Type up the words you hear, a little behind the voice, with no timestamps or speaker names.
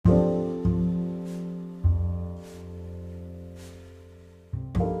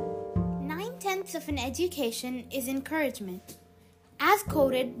types of an education is encouragement, as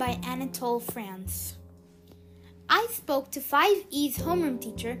quoted by Anatole France. I spoke to 5E's homeroom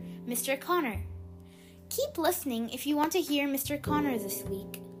teacher, Mr. Connor. Keep listening if you want to hear Mr. Connor this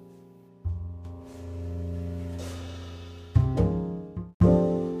week.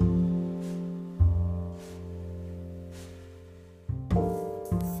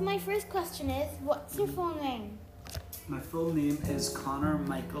 So my first question is, what's your full name? My full name is Connor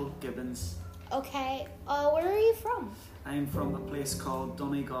Michael Gibbons. Okay, where are you from? I'm from a place called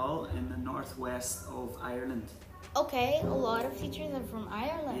Donegal in the northwest of Ireland. Okay, a lot of teachers are from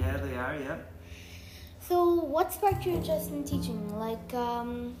Ireland. Yeah, they are, yeah. So what sparked your interest in teaching? Like,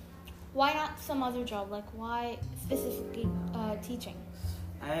 why not some other job? Like, why specifically teaching?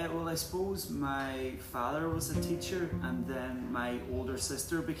 Well, I suppose my father was a teacher and then my older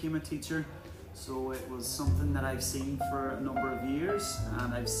sister became a teacher. So it was something that I've seen for a number of years,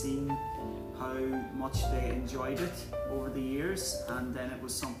 and I've seen how much they enjoyed it over the years, and then it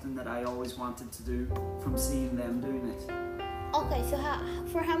was something that I always wanted to do from seeing them doing it. Okay, so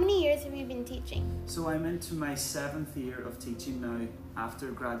for how many years have you been teaching? So I'm into my 7th year of teaching now after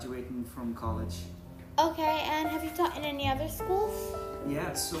graduating from college. Okay, and have you taught in any other schools?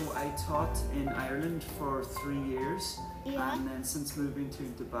 Yeah, so I taught in Ireland for 3 years. Yeah. And then since moving to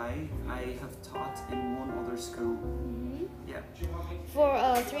Dubai, I have taught in one other school. Mm-hmm. Yeah.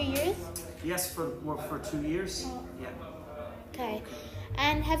 For 3 years? Yes, for 2 years. Yeah. Okay.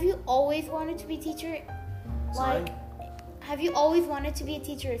 And have you always wanted to be a teacher? Sorry? Have you always wanted to be a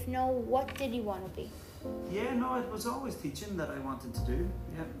teacher? If no, what did you want to be? Yeah, no, it was always teaching that I wanted to do.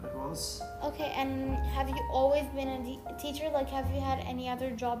 Yeah, it was. Okay, and have you always been a teacher? Like, have you had any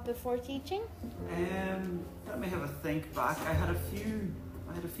other job before teaching? Let me have a think back. I had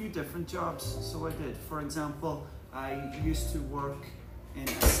a few different jobs. So I did. For example, I used to work in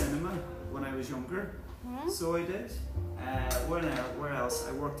a cinema when I was younger. Hmm? So I did. Where else?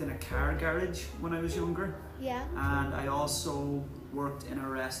 I worked in a car garage when I was younger. Yeah. And I also worked in a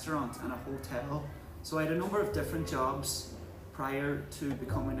restaurant and a hotel. So I had a number of different jobs prior to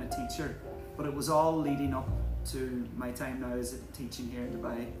becoming a teacher, but it was all leading up to my time now as a teaching here in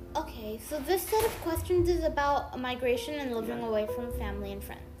Dubai. Okay, so this set of questions is about migration and living Yeah. away from family and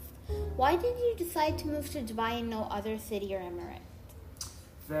friends. Why did you decide to move to Dubai and no other city or emirate?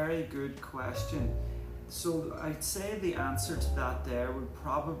 Very good question. So I'd say the answer to that there would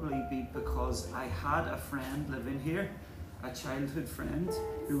probably be because I had a friend living here, a childhood friend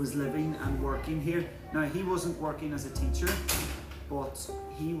who was living and working here. Now he wasn't working as a teacher, but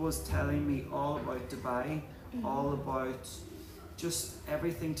he was telling me all about Dubai, all about just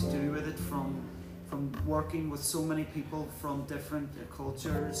everything to do with it, from working with so many people from different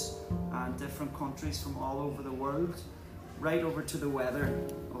cultures and different countries from all over the world, right over to the weather.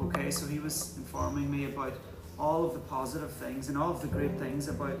 Okay, so he was informing me about all of the positive things and all of the great things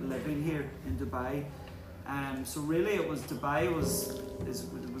about living here in Dubai. So really, it was Dubai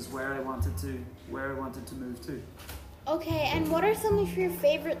was where I wanted to move to. Okay, and what are some of your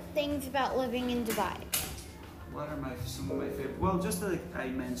favorite things about living in Dubai? What are some of my favorite? Well, just like I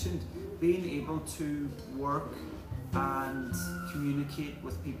mentioned, being able to work and communicate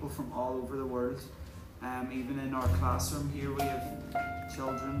with people from all over the world. Even in our classroom here, we have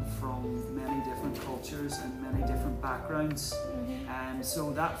children from many different cultures and many different backgrounds.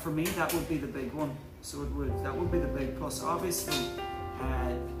 So that, for me, that would be the big one. So that would be the big plus. Obviously,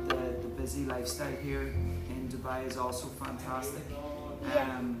 the busy lifestyle here in Dubai is also fantastic.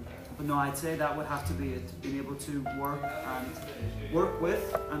 But no, I'd say that would have to be it. Being able to work with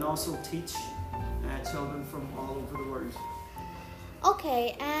and also teach children from all over the world. Okay,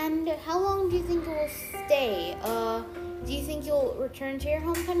 and how long do you think you will stay? Do you think you'll return to your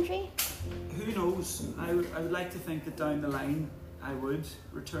home country? Who knows? I would like to think that down the line I would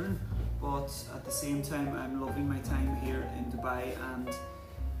return, but at the same time I'm loving my time here in Dubai and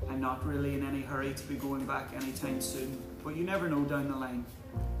I'm not really in any hurry to be going back anytime soon, but you never know down the line.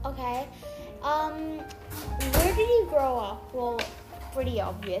 Okay, where did you grow up? Well, pretty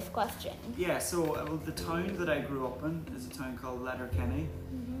obvious question. Yeah, so the town that I grew up in is a town called Letterkenny.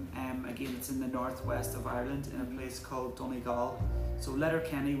 Again, it's in the northwest of Ireland in a place called Donegal. So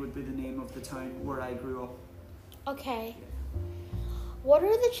Letterkenny would be the name of the town where I grew up. Okay. What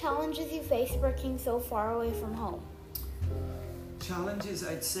are the challenges you face working so far away from home? Challenges,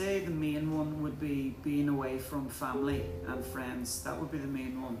 I'd say the main one would be being away from family and friends. That would be the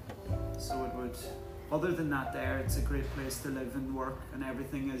main one. So it would. Other than that, it's a great place to live and work, and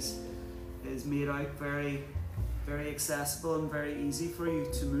everything is made out very, very accessible and very easy for you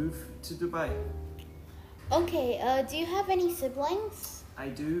to move to Dubai. Okay, do you have any siblings? I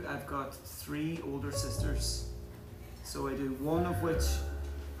do. I've got 3 older sisters. So I do, one of which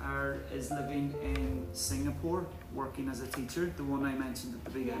is living in Singapore, working as a teacher, the one I mentioned at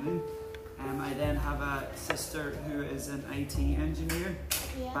the beginning. I then have a sister who is an IT engineer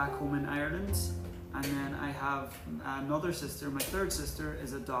back home in Ireland. And then I have another sister, my third sister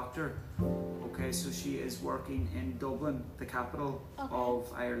is a doctor. Okay, so she is working in Dublin, the capital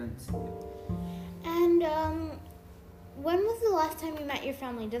of Ireland. And when was the last time you met your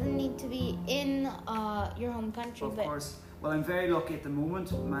family? It doesn't need to be in your home country. Of course. Well, I'm very lucky at the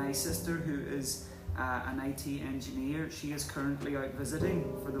moment. My sister, who is an IT engineer, she is currently out visiting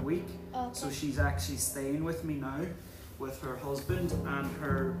for the week. So she's actually staying with me now with her husband and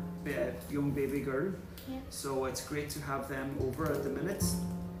her young baby girl. So it's great to have them over at the minute.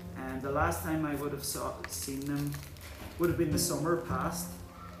 And the last time I would have seen them would have been the summer past.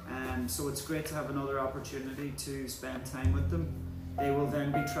 So it's great to have another opportunity to spend time with them. They will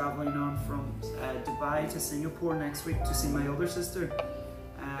then be travelling on from Dubai to Singapore next week to see my other sister,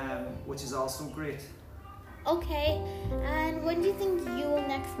 which is also great. Okay, and when do you think you will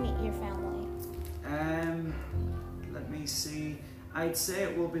next meet your family? Let me see. I'd say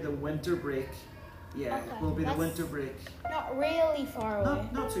it will be the winter break. Yeah, it will be the winter break. Not really far away.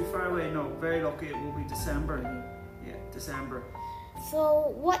 Not too far away, no. Very lucky it will be December. Yeah, December.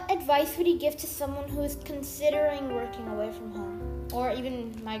 So, what advice would you give to someone who is considering working away from home? Or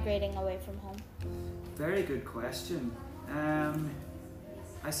even migrating away from home? Very good question.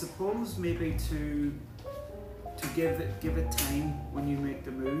 I suppose maybe to give it time when you make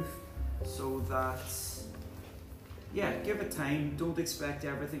the move, so that give it time. Don't expect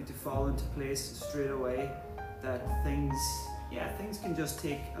everything to fall into place straight away. That things can just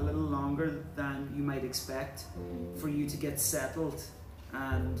take a little longer than you might expect for you to get settled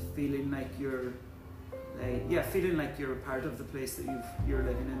and feeling like you're a part of the place that you're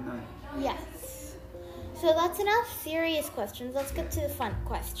living in now. Yes. So that's enough serious questions. Let's get to the fun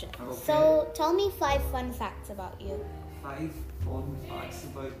questions. Okay. So tell me 5 fun facts about you. 5 fun facts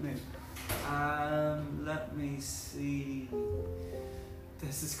about me. Let me see.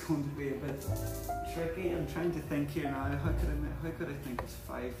 This is going to be a bit tricky. I'm trying to think here now. How could I think of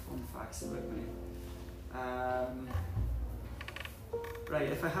 5 fun facts about me? Right,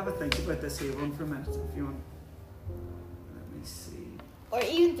 if I have a think about this here, one for a minute, if you want. Let me see. Or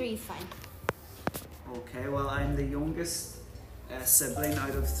even 3 is fine. Okay, well, I'm the youngest sibling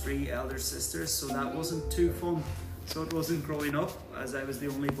out of 3 elder sisters, so that wasn't too fun. So it wasn't growing up, as I was the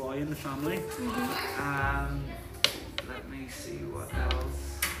only boy in the family. Let me see what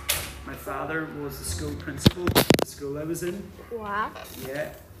else. My father was the school principal of the school I was in. Wow.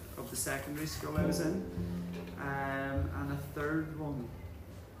 Yeah, of the secondary school I was in. And a third one.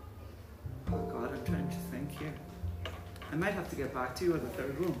 Oh God, I'm trying to think here. I might have to get back to you with a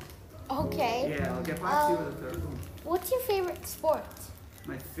third one. Okay. Yeah, I'll get back to you with a third one. What's your favorite sport?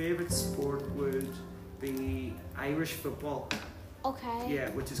 My favorite sport would be Irish football. Okay. Yeah,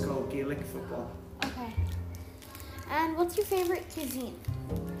 which is called Gaelic football. Okay. And what's your favorite cuisine?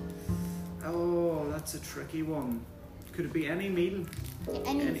 Oh, that's a tricky one. Could it be any meal?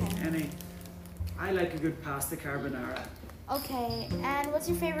 Anything. Any. I like a good pasta carbonara. Okay, and what's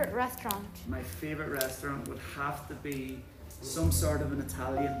your favorite restaurant? My favorite restaurant would have to be some sort of an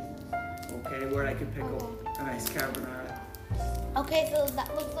Italian, okay, where I could pick up a nice carbonara. Okay, so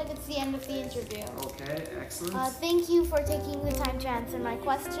that looks like it's the end of the interview. Okay, excellent. Thank you for taking the time to answer my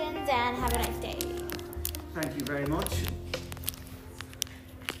questions, and have a nice day. Thank you very much.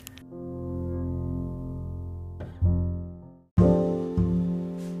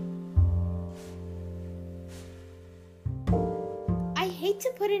 I hate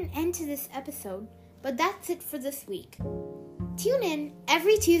to put an end to this episode, but that's it for this week. Tune in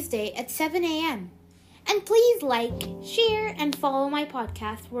every Tuesday at 7 a.m. And please like, share, and follow my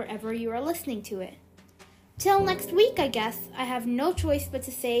podcast wherever you are listening to it. Till next week, I guess, I have no choice but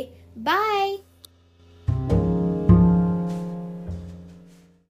to say bye!